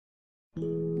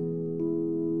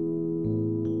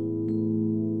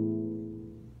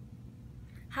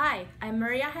Hi, I'm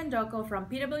Maria Handoko from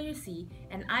PwC,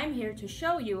 and I'm here to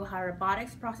show you how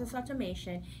Robotics Process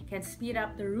Automation can speed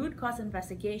up the root cause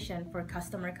investigation for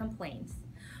customer complaints.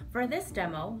 For this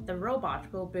demo, the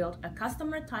robot will build a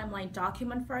customer timeline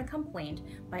document for a complaint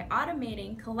by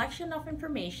automating collection of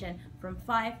information from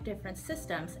 5 different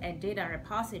systems and data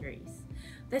repositories.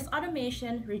 This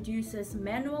automation reduces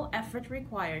manual effort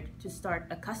required to start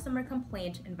a customer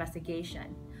complaint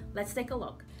investigation. Let's take a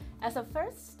look. As a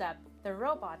first step, the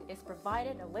robot is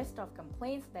provided a list of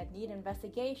complaints that need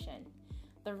investigation.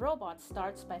 The robot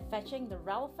starts by fetching the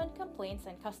relevant complaints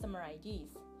and customer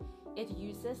IDs. It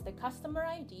uses the customer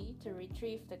ID to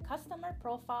retrieve the customer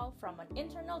profile from an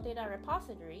internal data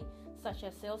repository such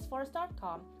as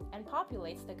Salesforce.com and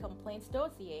populates the complaints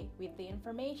dossier with the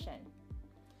information.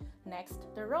 Next,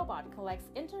 the robot collects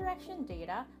interaction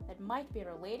data that might be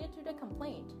related to the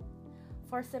complaint.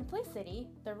 For simplicity,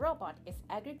 the robot is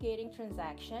aggregating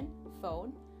transaction,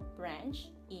 phone, branch,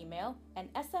 email,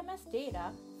 and SMS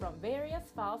data from various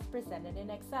files presented in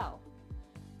Excel.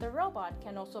 The robot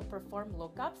can also perform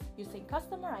lookups using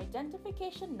customer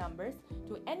identification numbers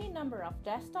to any number of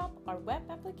desktop or web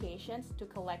applications to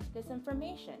collect this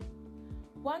information.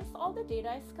 Once all the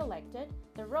data is collected,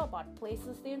 the robot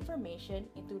places the information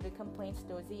into the complaints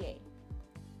dossier.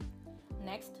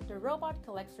 Next, the robot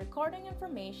collects recording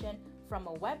information from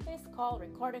a web-based call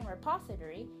recording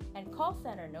repository and call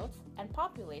center notes and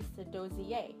populates the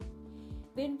dossier.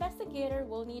 The investigator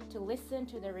will need to listen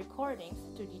to the recordings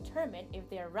to determine if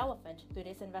they are relevant to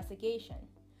this investigation.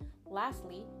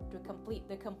 Lastly, to complete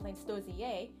the complaints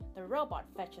dossier, the robot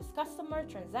fetches customer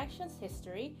transactions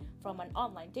history from an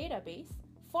online database,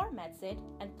 formats it,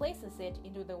 and places it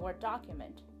into the Word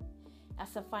document.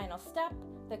 As a final step,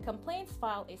 the complaints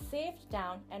file is saved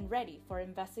down and ready for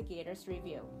investigators'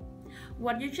 review.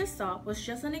 What you just saw was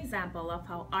just an example of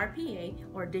how RPA,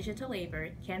 or digital labor,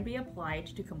 can be applied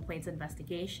to complaints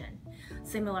investigation.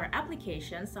 Similar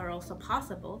applications are also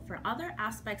possible for other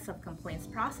aspects of complaints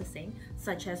processing,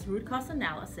 such as root cause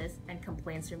analysis and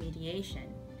complaints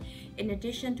remediation. In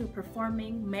addition to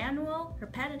performing manual,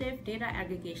 repetitive data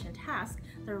aggregation tasks,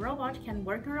 the robot can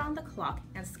work around the clock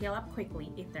and scale up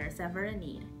quickly if there is ever a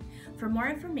need. For more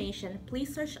information,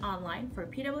 please search online for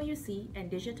PwC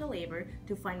and digital labor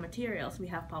to find materials we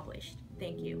have published.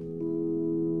 Thank you.